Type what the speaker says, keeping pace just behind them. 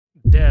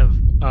Dev,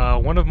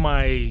 one of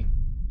my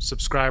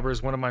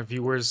subscribers, one of my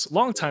viewers,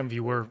 longtime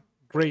viewer,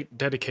 great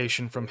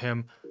dedication from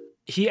him.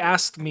 He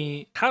asked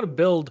me how to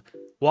build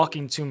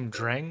Walking Tomb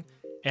Dreng,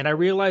 and I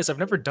realized I've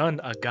never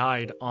done a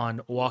guide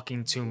on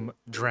Walking Tomb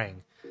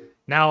Dreng.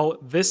 Now,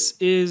 this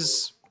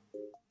is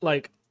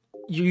like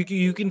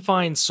you can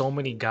find so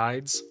many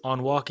guides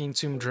on Walking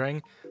Tomb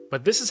Dreng,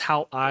 but this is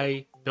how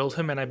I build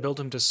him, and I build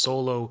him to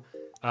solo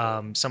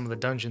some of the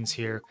dungeons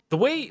here. The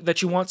way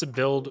that you want to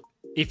build,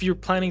 if you're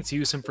planning to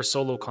use him for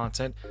solo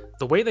content,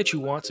 the way that you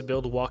want to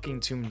build Walking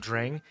Tomb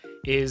Dreng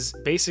is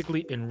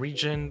basically in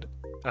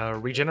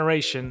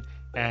regeneration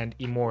and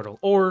immortal,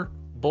 or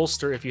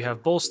bolster if you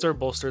have bolster.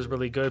 Bolster is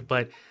really good,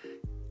 but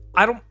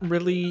I don't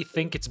really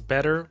think it's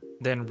better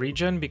than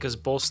regen because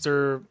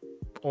bolster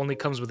only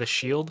comes with a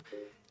shield.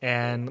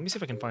 And let me see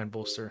if I can find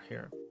bolster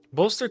here.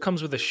 Bolster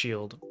comes with a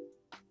shield,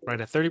 right?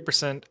 A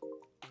 30%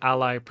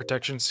 ally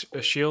protection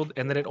shield,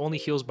 and then it only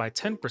heals by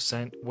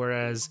 10%,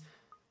 whereas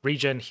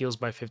regen heals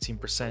by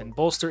 15%.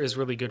 Bolster is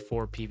really good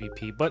for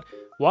PvP, but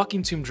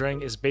Walking Tomb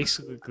Dreng is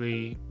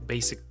basically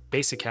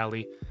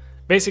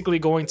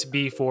going to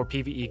be for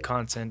PvE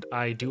content.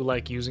 I do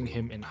like using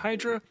him in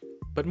Hydra,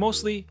 but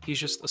mostly he's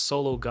just a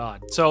solo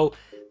god. So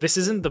this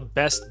isn't the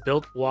best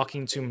built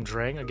Walking Tomb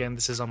Dreng. Again,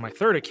 this is on my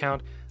third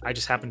account. I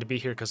just happen to be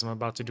here because I'm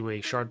about to do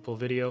a shard pull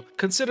video.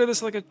 Consider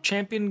this like a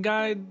champion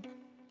guide,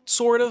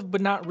 sort of, but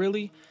not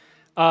really.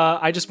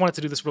 I just wanted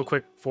to do this real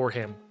quick for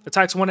him.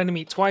 Attacks one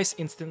enemy twice,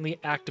 instantly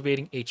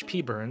activating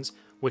HP burns,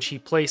 which he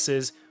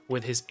places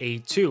with his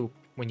A2.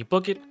 When you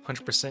book it,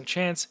 100%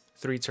 chance,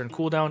 3-turn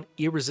cooldown,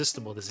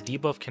 irresistible. This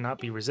debuff cannot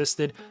be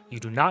resisted. You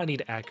do not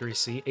need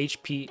accuracy,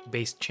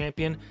 HP-based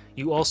champion.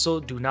 You also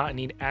do not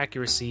need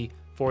accuracy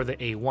for the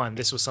A1.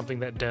 This was something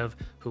that Dev,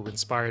 who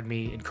inspired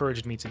me,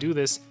 encouraged me to do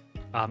this,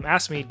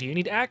 asked me, do you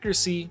need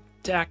accuracy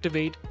to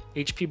activate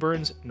HP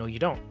burns? No, you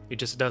don't. It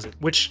just does it,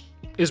 which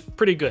is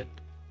pretty good,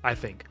 I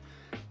think.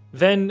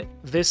 Then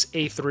this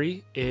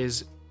A3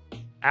 is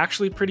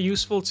actually pretty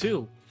useful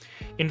too.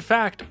 In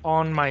fact,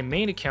 on my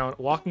main account,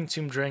 Walking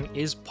Tomb Dreng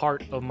is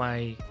part of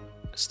my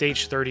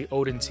Stage 30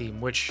 Odin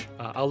team, which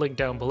I'll link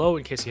down below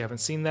in case you haven't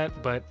seen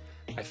that, but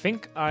I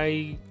think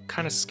I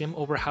kind of skim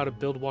over how to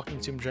build Walking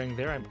Tomb Dreng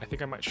there. I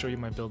think I might show you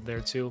my build there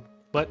too.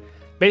 But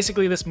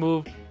basically this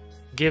move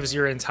gives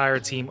your entire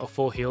team a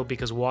full heal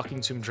because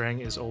Walking Tomb Dreng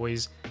is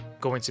always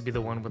going to be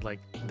the one with like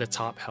the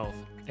top health,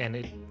 and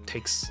it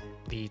takes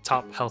the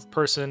top health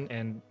person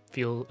and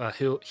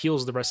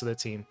heals the rest of the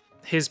team.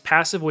 His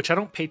passive, which I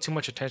don't pay too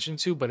much attention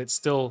to, but it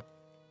still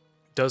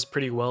does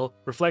pretty well,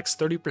 reflects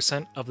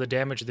 30% of the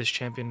damage this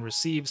champion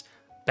receives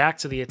back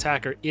to the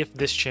attacker if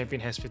this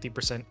champion has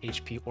 50%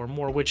 HP or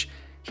more, which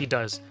he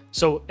does.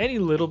 So any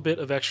little bit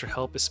of extra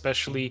help,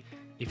 especially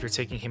if you're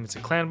taking him into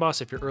clan boss,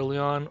 if you're early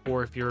on,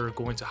 or if you're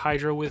going to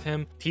Hydra with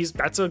him,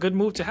 that's a good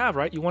move to have,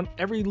 right? You want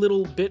every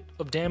little bit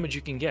of damage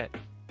you can get.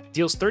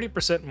 Deals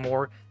 30%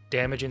 more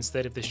damage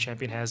instead if this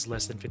champion has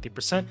less than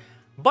 50%,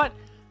 but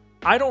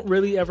I don't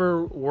really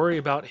ever worry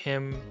about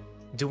him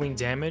doing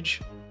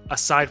damage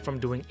aside from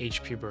doing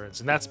HP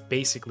burns, and that's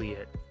basically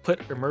it.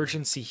 Put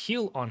emergency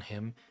heal on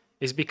him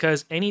is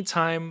because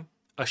anytime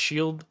a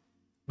shield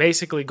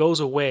basically goes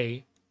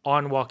away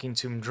on Walking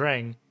Tomb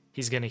Dreng,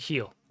 he's gonna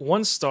heal.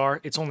 1 star,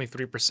 it's only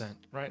 3%,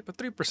 right? But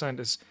 3%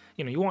 is,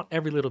 you want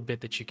every little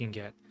bit that you can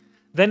get.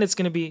 Then it's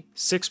gonna be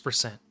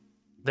 6%.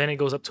 Then it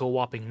goes up to a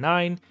whopping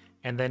 9,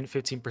 and then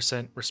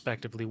 15%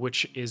 respectively,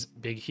 which is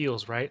big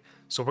heals, right?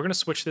 So we're gonna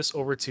switch this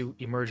over to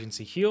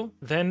emergency heal.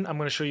 Then I'm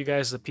gonna show you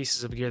guys the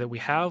pieces of gear that we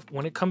have.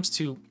 When it comes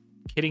to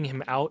hitting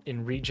him out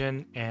in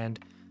regen and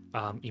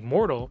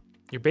immortal,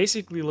 you're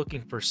basically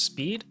looking for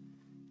speed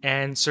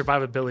and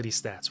survivability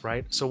stats,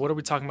 right? So what are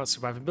we talking about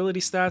survivability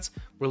stats?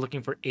 We're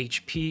looking for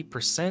HP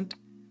percent,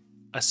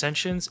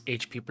 ascensions,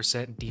 HP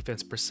percent,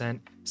 defense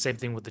percent, same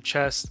thing with the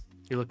chest.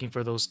 You're looking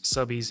for those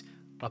subbies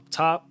up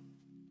top.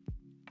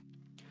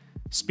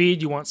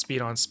 Speed, you want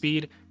speed on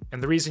speed,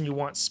 and the reason you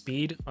want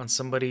speed on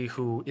somebody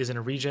who is in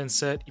a regen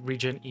set,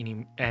 regen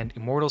and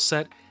immortal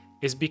set,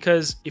 is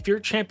because if your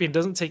champion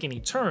doesn't take any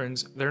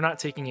turns, they're not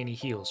taking any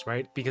heals,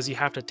 right? Because you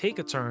have to take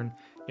a turn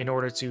in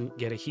order to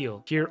get a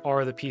heal. Here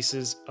are the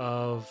pieces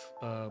of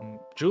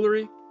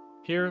jewelry.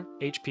 Here,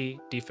 HP,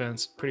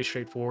 defense, pretty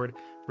straightforward.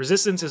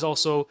 Resistance is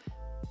also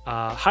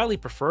highly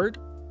preferred.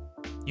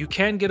 You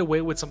can get away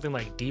with something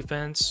like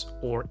defense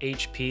or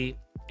HP.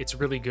 It's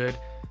really good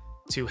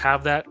to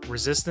have that.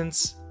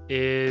 Resistance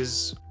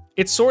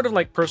it's sort of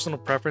like personal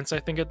preference, I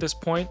think, at this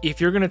point. If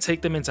you're going to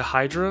take him into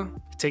Hydra,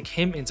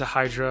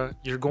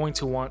 you're going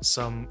to want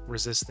some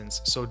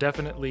resistance. So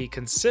definitely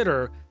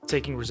consider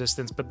taking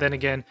resistance, but then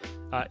again,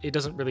 it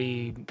doesn't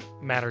really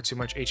matter too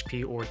much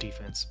HP or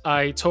defense.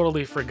 I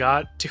totally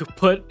forgot to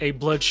put a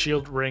blood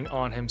shield ring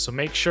on him, so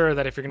make sure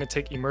that if you're going to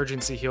take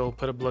emergency heal,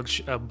 put a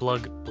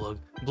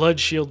blood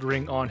shield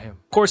ring on him.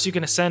 Of course, you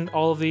can ascend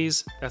all of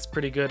these. That's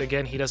pretty good.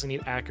 Again, he doesn't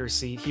need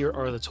accuracy. Here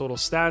are the total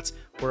stats.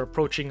 We're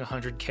approaching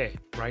 100k,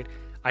 right?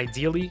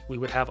 Ideally, we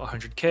would have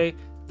 100k.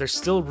 There's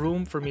still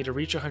room for me to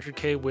reach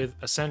 100k with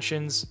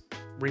ascensions,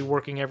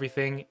 reworking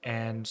everything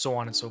and so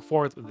on and so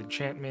forth with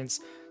enchantments,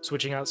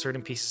 switching out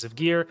certain pieces of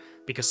gear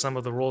because some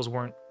of the rolls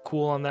weren't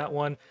cool on that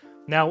one.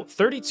 Now,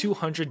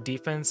 3,200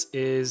 defense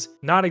is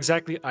not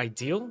exactly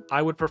ideal.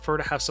 I would prefer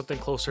to have something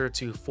closer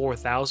to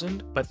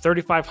 4,000, but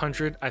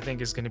 3,500 I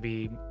think is going to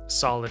be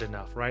solid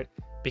enough, right?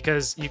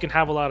 Because you can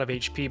have a lot of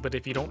HP, but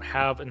if you don't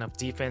have enough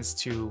defense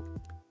to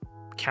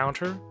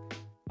counter,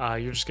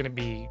 you're just going to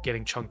be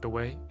getting chunked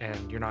away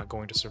and you're not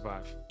going to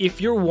survive. If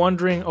you're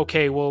wondering,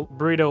 okay, well,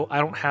 Burrito, I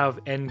don't have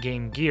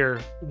endgame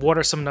gear. What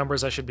are some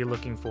numbers I should be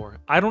looking for?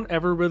 I don't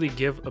ever really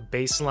give a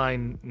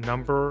baseline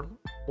number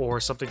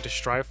or something to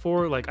strive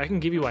for. Like, I can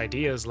give you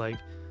ideas, like,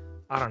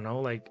 I don't know,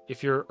 like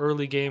if you're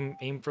early game,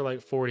 aim for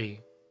like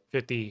 40,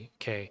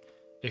 50K.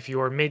 If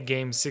you're mid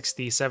game,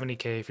 60,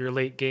 70K. If you're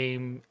late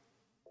game,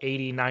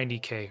 80,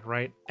 90K,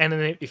 right? And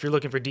then if you're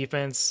looking for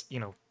defense, you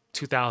know,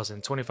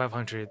 2,000,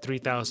 2,500,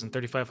 3,000,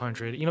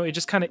 3,500, you know, it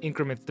just kind of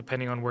increments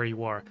depending on where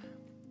you are.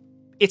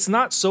 It's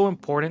not so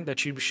important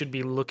that you should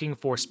be looking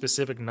for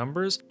specific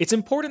numbers. It's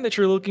important that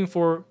you're looking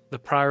for the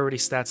priority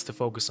stats to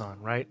focus on,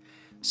 right?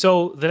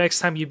 So the next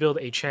time you build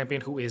a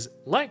champion who is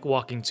like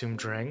Walking Tomb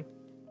Dreng,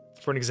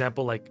 for an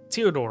example, like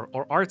Theodore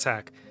or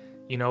Artak,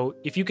 you know,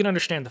 if you can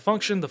understand the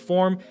function, the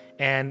form,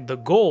 and the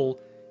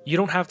goal, you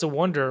don't have to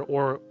wonder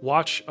or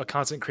watch a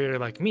content creator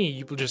like me.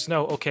 You will just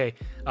know, okay,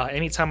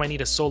 anytime I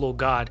need a solo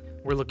god,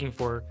 we're looking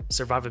for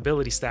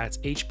survivability stats,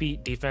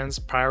 HP, defense,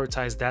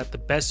 prioritize that the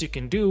best you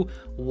can do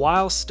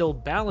while still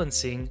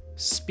balancing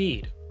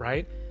speed,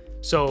 right?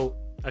 So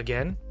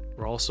again,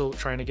 we're also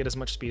trying to get as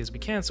much speed as we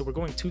can. So we're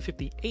going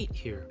 258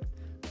 here.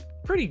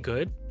 Pretty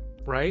good,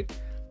 right?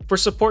 For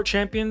support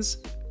champions,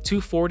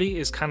 240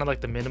 is kind of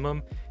like the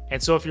minimum.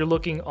 And so if you're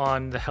looking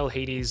on the Hell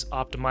Hades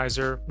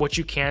optimizer, what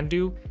you can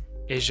do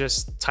is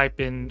just type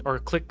in or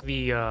click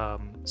the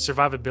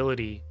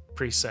survivability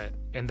preset,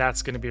 and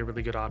that's going to be a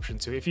really good option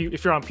too if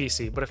you're on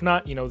PC. But if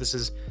not, you know, this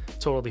is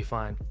totally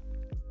fine.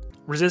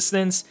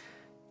 Resistance,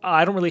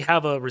 I don't really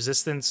have a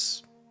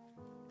resistance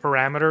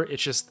parameter.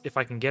 It's just if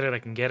I can get it, I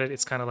can get it.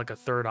 It's kind of like a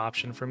third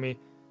option for me,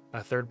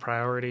 a third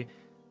priority.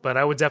 But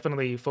I would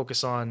definitely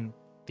focus on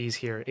these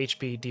here: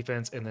 HP,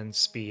 defense, and then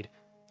speed.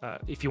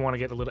 If you want to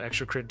get a little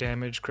extra crit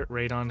damage, crit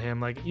rate on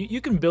him, like you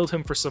can build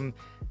him for some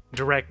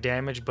direct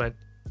damage, but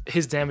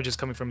his damage is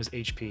coming from his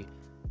HP,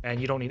 and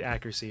you don't need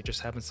accuracy. It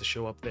just happens to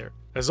show up there.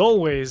 As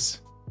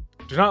always,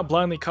 do not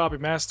blindly copy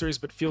masteries,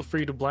 but feel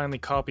free to blindly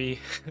copy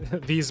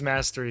these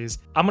masteries.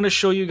 I'm going to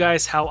show you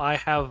guys how I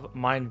have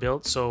mine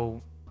built,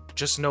 so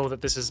just know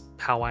that this is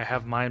how I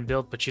have mine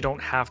built, but you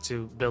don't have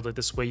to build it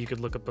this way. You could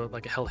look up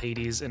like a Hell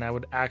Hades, and I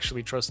would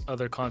actually trust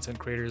other content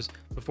creators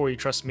before you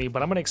trust me,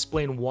 but I'm going to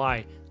explain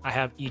why I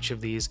have each of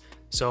these.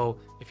 So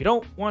if you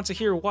don't want to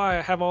hear why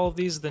I have all of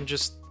these, then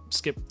just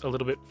skip a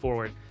little bit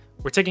forward.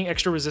 We're taking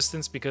extra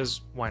resistance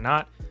because why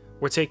not?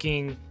 We're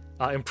taking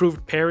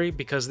improved parry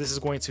because this is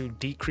going to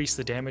decrease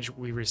the damage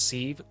we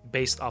receive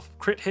based off of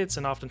crit hits,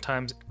 and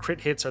oftentimes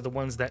crit hits are the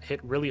ones that hit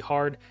really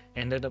hard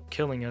and end up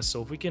killing us.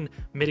 So if we can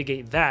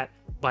mitigate that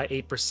by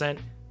 8%,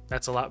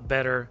 that's a lot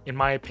better, in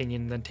my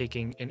opinion, than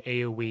taking an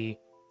AoE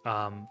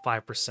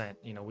 5%.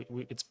 You know,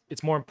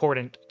 it's more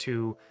important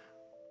to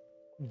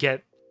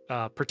get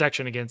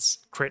protection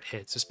against crit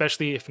hits,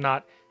 especially if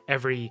not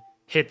every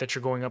hit that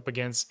you're going up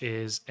against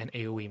is an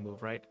AoE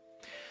move, right?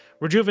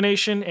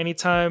 Rejuvenation,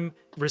 anytime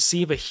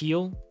receive a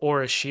heal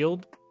or a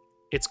shield,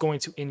 it's going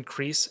to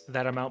increase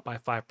that amount by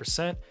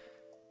 5%.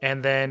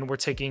 And then we're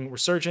taking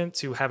Resurgent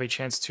to have a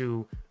chance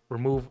to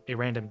remove a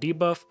random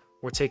debuff.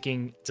 We're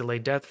taking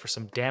Delayed Death for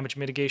some damage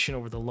mitigation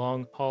over the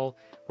long haul.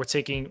 We're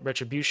taking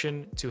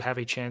Retribution to have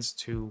a chance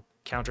to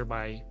counter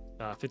by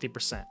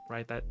 50%,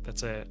 right?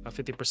 That's a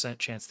 50%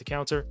 chance to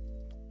counter.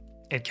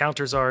 And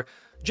counters are,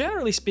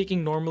 generally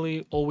speaking,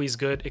 normally always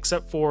good,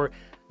 except for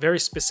very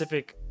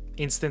specific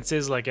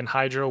instances like in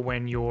Hydra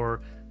when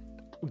you're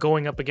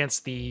going up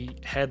against the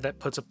head that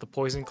puts up the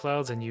poison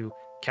clouds and you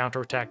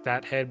counterattack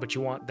that head, but you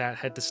want that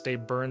head to stay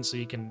burned so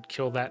you can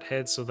kill that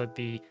head so that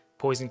the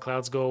poison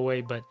clouds go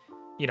away. But,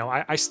 you know,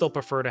 I still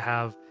prefer to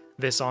have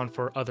this on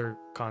for other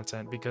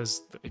content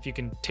because if you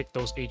can tick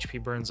those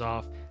HP burns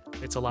off,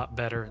 it's a lot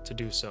better to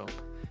do so.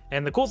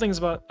 And the cool thing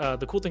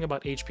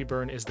about HP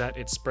burn is that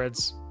it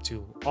spreads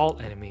to all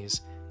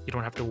enemies. You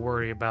don't have to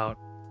worry about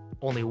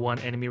only one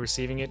enemy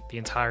receiving it. The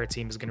entire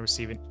team is going to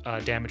receive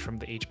damage from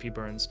the HP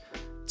burns.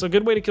 It's a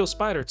good way to kill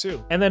Spider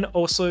too. And then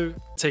also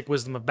take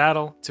Wisdom of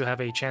Battle to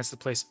have a chance to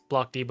place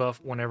block debuff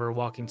whenever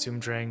Walking Tomb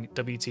Dreng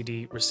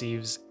WTD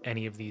receives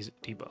any of these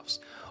debuffs.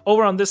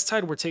 Over on this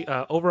side, we're taking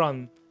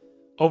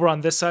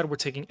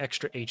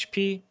extra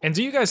HP. And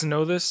do you guys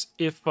know this?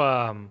 If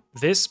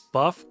this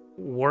buff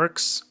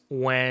works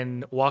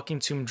when Walking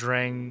Tomb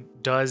Dreng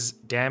does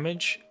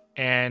damage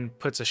and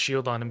puts a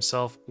shield on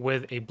himself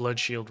with a blood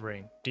shield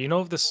ring. Do you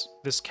know if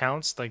this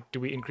counts? Like,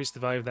 do we increase the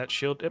value of that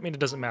shield? I mean, it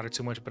doesn't matter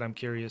too much, but I'm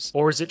curious.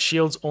 Or is it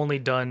shields only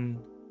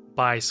done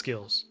by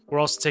skills. We're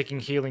also taking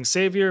Healing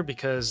Savior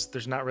because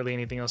there's not really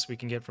anything else we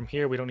can get from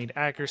here. We don't need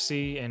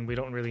accuracy, and we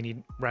don't really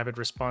need rapid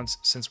response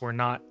since we're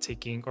not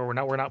taking, or we're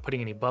not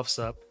putting any buffs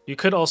up. You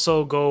could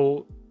also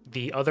go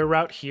the other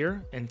route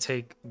here and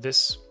take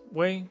this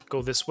way,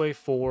 go this way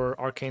for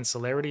Arcane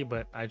Celerity,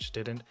 but I just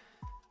didn't.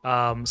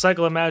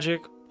 Cycle of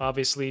Magic,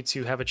 obviously,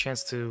 to have a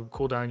chance to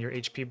cool down your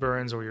HP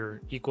burns or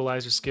your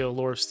Equalizer skill.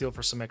 Lore of Steel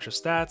for some extra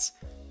stats.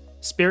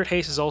 Spirit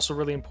Haste is also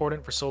really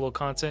important for solo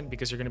content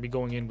because you're going to be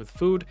going in with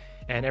food,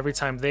 and every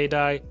time they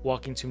die,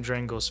 Walking Tomb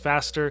Dreng goes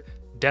faster.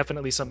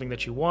 Definitely something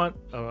that you want,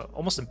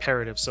 almost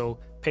imperative, so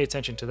pay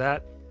attention to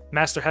that.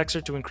 Master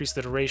Hexer to increase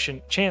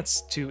the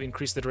chance to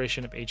increase the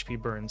duration of HP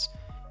burns.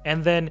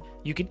 And then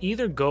you can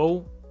either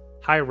go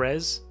high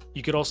res,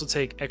 you could also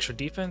take extra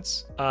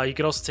defense, you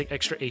could also take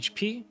extra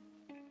HP.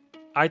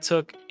 I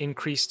took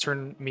increased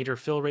turn meter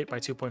fill rate by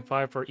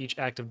 2.5 for each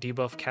active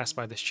debuff cast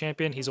by this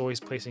champion. He's always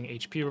placing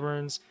HP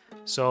burns,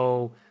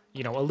 so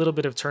you know, a little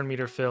bit of turn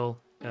meter fill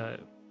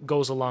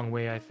goes a long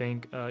way, I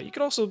think. You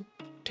could also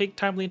take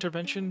timely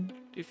intervention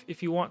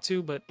if you want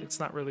to, but it's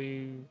not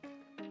really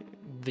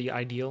the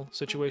ideal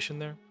situation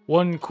there.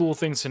 One cool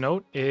thing to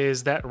note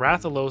is that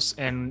Rathalos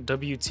and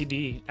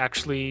WTD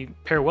actually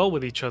pair well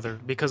with each other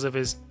because of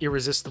his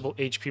irresistible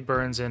HP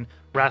burns and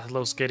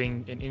Rathalos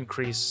getting an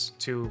increase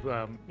to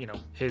you know,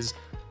 his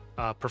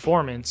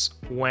performance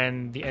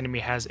when the enemy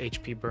has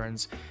HP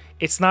burns.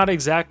 It's not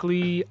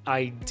exactly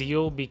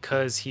ideal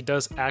because he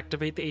does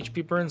activate the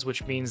HP burns,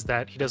 which means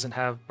that he doesn't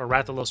have, or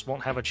Rathalos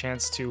won't have a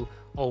chance to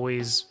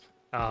always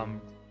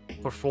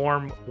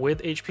perform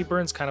with HP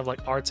burns, kind of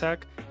like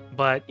Artak.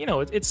 But, you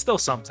know, it's still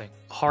something.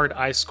 Hard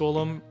Ice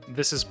Golem,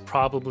 this is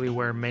probably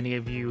where many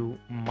of you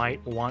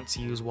might want to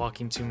use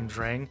Walking Tomb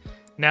Dreng.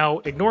 Now,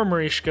 ignore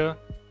Marishka,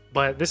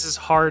 but this is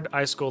Hard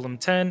Ice Golem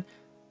 10.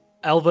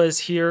 Elva is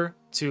here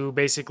to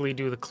basically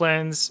do the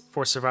cleanse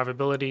for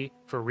survivability,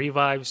 for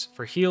revives,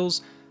 for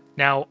heals.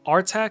 Now,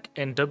 Artak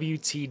and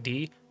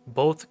WTD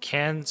both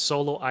can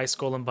solo Ice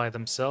Golem by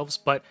themselves,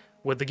 but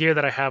with the gear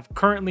that I have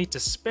currently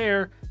to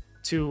spare,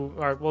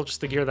 or well,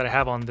 just the gear that I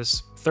have on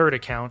this third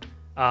account,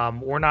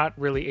 we're not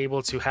really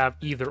able to have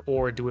either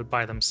or do it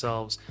by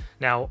themselves.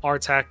 Now,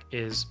 Artak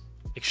is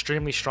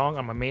extremely strong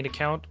on my main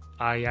account.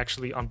 I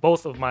actually, on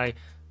both of my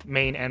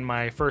main and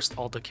my first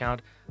alt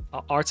account,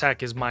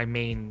 Artak is my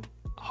main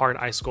Hard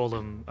Ice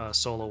Golem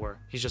soloer.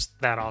 He's just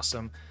that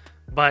awesome.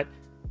 But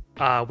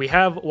we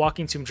have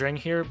Walking Tomb Dreng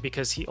here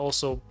because he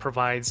also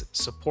provides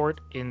support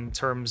in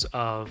terms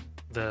of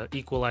the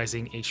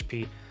equalizing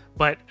HP.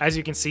 But as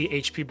you can see,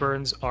 HP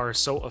burns are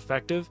so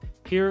effective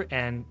here,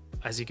 and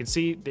as you can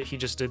see, that he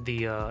just did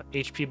the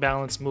HP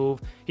balance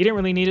move. He didn't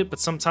really need it, but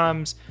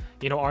sometimes,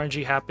 you know,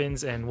 RNG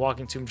happens, and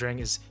Walking Tomb Dreng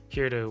is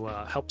here to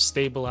help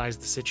stabilize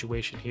the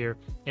situation here.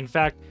 In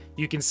fact,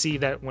 you can see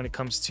that when it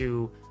comes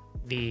to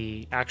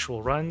the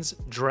actual runs,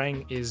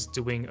 Dreng is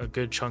doing a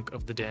good chunk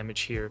of the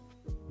damage here.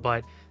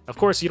 But of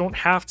course, you don't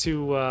have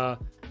to,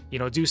 you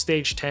know, do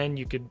stage 10.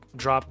 You could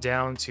drop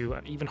down to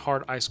even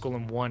Hard Ice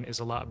Golem 1 is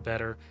a lot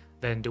better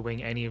than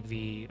doing any of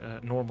the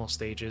normal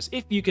stages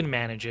if you can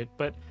manage it.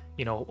 But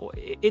you know,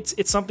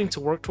 it's something to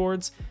work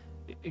towards.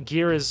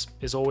 Gear is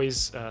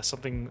always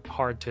something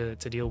hard to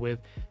deal with.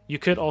 You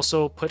could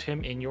also put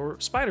him in your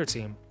spider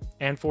team,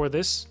 and for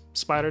this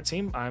spider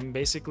team, I'm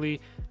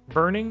basically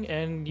burning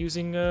and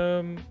using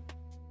enemy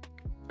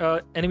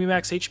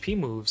max HP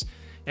moves.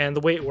 And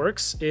the way it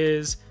works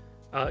is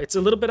it's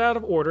a little bit out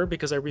of order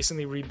because I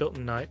recently rebuilt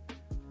Nut,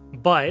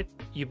 but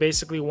you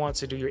basically want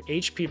to do your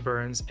HP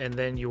burns, and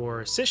then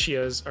your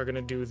Sishias are going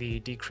to do the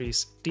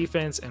decrease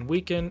defense and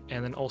weaken,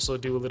 and then also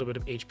do a little bit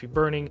of HP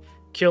burning,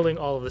 killing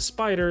all of the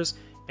spiders,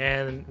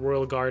 and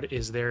Royal Guard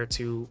is there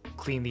to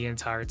clean the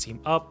entire team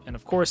up. And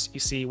of course, you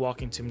see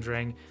Walking Tomb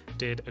Dreng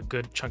did a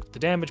good chunk of the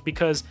damage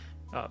because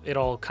it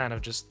all kind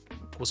of just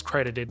was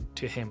credited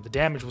to him. The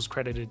damage was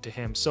credited to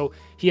him. So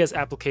he has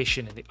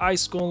application in the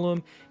Ice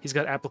Golem, he's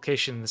got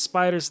application in the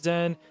Spider's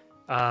Den.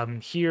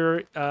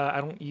 Here,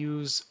 I don't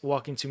use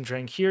Walking Tomb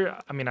Dreng here.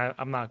 I mean,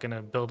 I'm not going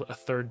to build a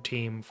third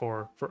team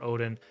for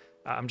Odin.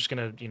 I'm just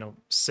going to, you know,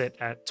 sit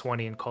at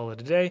 20 and call it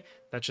a day.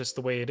 That's just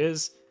the way it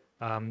is.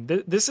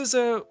 This is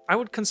I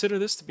would consider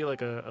this to be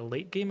like a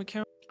late game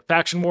account.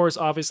 Faction Wars,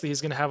 obviously,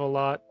 he's going to have a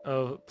lot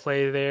of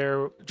play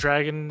there.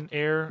 Dragon's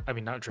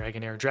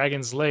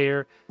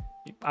Lair,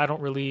 I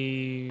don't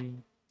really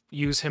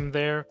use him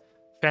there.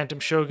 Phantom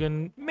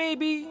Shogun,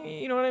 maybe,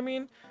 you know what I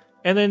mean?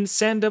 And then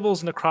Sand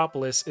Devil's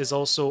Necropolis is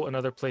also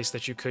another place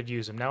that you could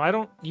use him. Now, I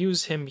don't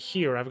use him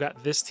here. I've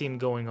got this team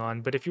going on.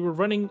 But if you were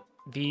running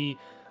the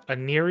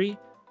Aniri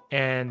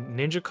and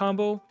Ninja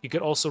combo, you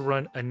could also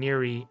run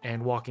Aniri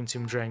and Walking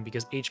Tomb Dreng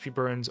because HP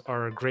burns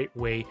are a great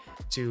way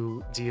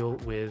to deal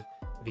with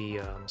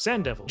the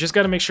Sand Devil. Just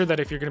got to make sure that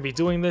if you're going to be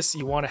doing this,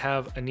 you want to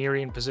have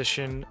Aniri in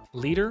position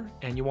leader,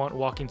 and you want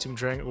Walking Tomb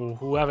Dreng, or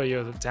whoever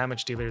your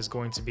damage dealer is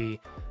going to be,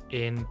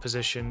 in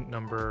position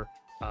number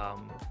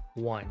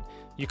 1.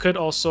 You could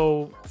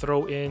also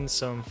throw in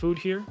some food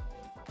here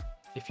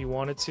if you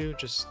wanted to,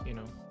 just, you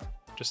know,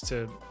 just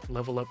to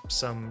level up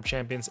some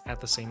champions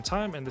at the same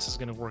time, and this is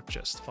going to work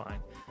just fine.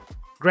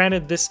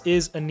 Granted, this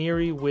is a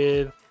Neri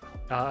with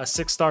a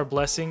 6-star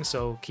blessing,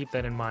 so keep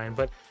that in mind.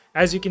 But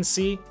as you can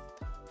see,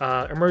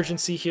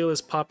 emergency heal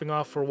is popping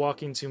off for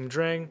Walking Tomb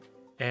Dreng,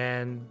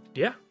 and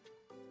yeah,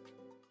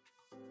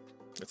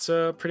 that's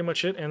pretty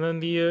much it. And then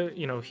the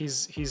you know,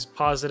 he's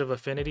positive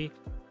affinity,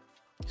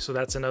 so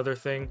that's another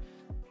thing.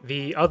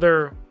 The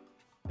other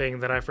thing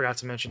that I forgot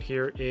to mention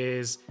here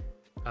is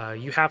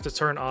you have to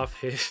turn off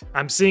his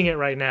I'm seeing it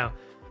right now.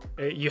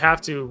 You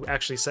have to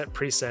actually set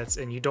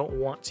presets, and you don't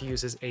want to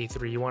use his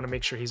A3. You want to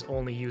make sure he's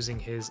only using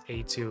his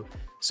A2.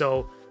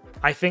 So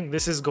I think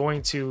this is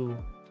going to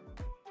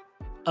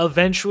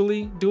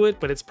eventually do it,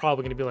 but it's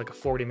probably going to be like a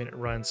 40-minute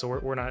run, so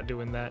we're not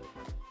doing that.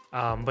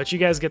 But you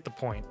guys get the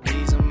point.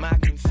 These are my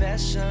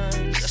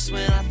confessions. Just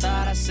when I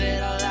thought I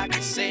said all I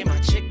could say, my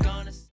chick on